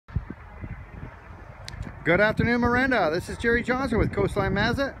Good afternoon, Miranda. This is Jerry Johnson with Coastline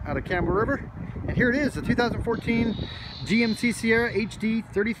Mazda out of Campbell River. And here it is, the 2014 GMC Sierra HD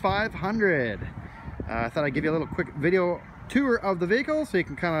 3500. I thought I'd give you a little quick video tour of the vehicle so you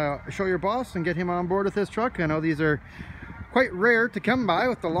can kind of show your boss and get him on board with this truck. I know these are quite rare to come by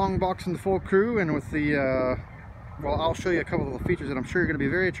with the long box and the full crew, and with the, well, I'll show you a couple of the features that I'm sure you're going to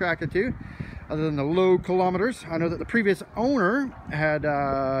be very attracted to. Other than the low kilometers, I know that the previous owner had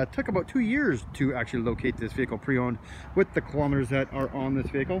took about 2 years to actually locate this vehicle pre-owned with the kilometers that are on this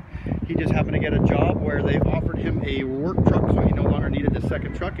vehicle. He just happened to get a job where they offered him a work truck, so he no longer needed the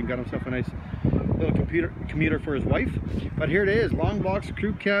second truck and got himself a nice little commuter for his wife. But here it is, Longbox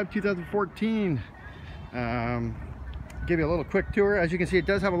Crew Cab 2014. Give you a little quick tour. As you can see, it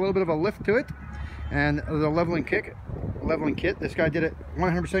does have a little bit of a lift to it, and the leveling kit. This guy did it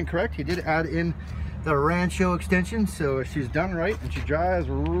 100% correct. He did add in the Rancho extension, so she's done right and she drives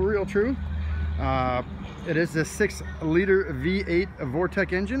real true. It is the 6-liter V8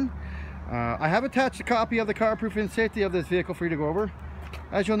 Vortec engine. I have attached a copy of the car proof and safety of this vehicle for you to go over.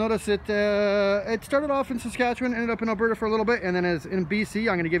 As you'll notice, it started off in Saskatchewan, ended up in Alberta for a little bit, and then is in BC.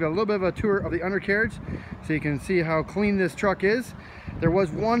 I'm going to give you a little bit of a tour of the undercarriage so you can see how clean this truck is. There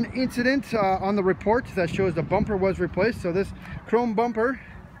was one incident on the report that shows the bumper was replaced. So this chrome bumper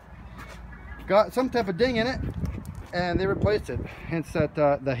got some type of ding in it and they replaced it, hence that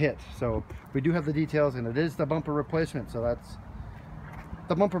the hit. So we do have the details, and it is the bumper replacement. So that's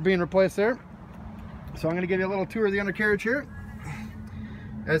the bumper being replaced there. So I'm going to give you a little tour of the undercarriage here.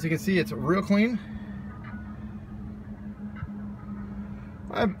 As you can see, it's real clean.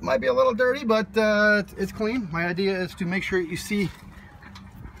 Might be a little dirty, but it's clean. My idea is to make sure you see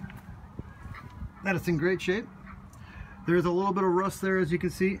that it's in great shape. There's a little bit of rust there, as you can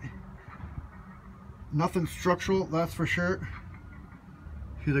see. Nothing structural, that's for sure.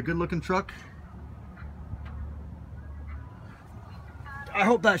 She's a good looking truck. I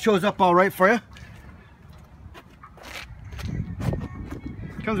hope that shows up all right for you.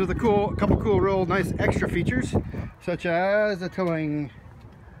 Comes with a couple cool, real nice extra features, such as the towing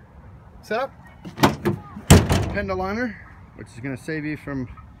setup, fender liner, which is going to save you from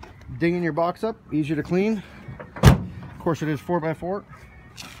dinging your box up, easier to clean. Of course, it is 4x4,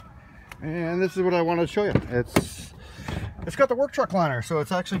 and this is what I wanted to show you. It's got the work truck liner, so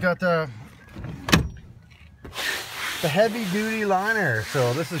it's actually got the heavy duty liner.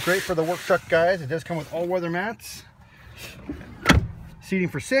 So this is great for the work truck guys. It does come with all weather mats, seating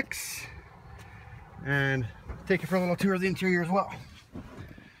for 6, and take you for a little tour of the interior as well.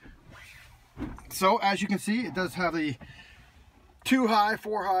 So as you can see, it does have the 2 high,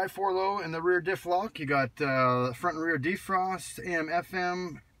 4 low, and the rear diff lock. You got front and rear defrost, AM,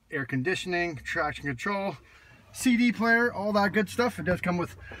 FM, air conditioning, traction control, CD player, all that good stuff. It does come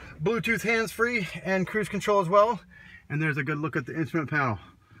with Bluetooth hands-free and cruise control as well. And there's a good look at the instrument panel.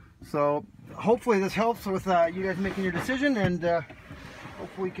 So hopefully this helps with you guys making your decision, and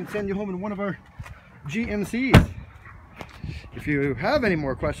hopefully we can send you home in one of our GMCs. If you have any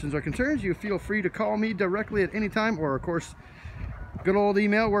more questions or concerns, you feel free to call me directly at any time, or of course, good old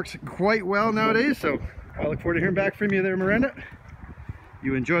email works quite well nowadays. So I look forward to hearing back from you there, Miranda.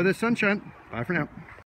 You enjoy this sunshine. Bye for now.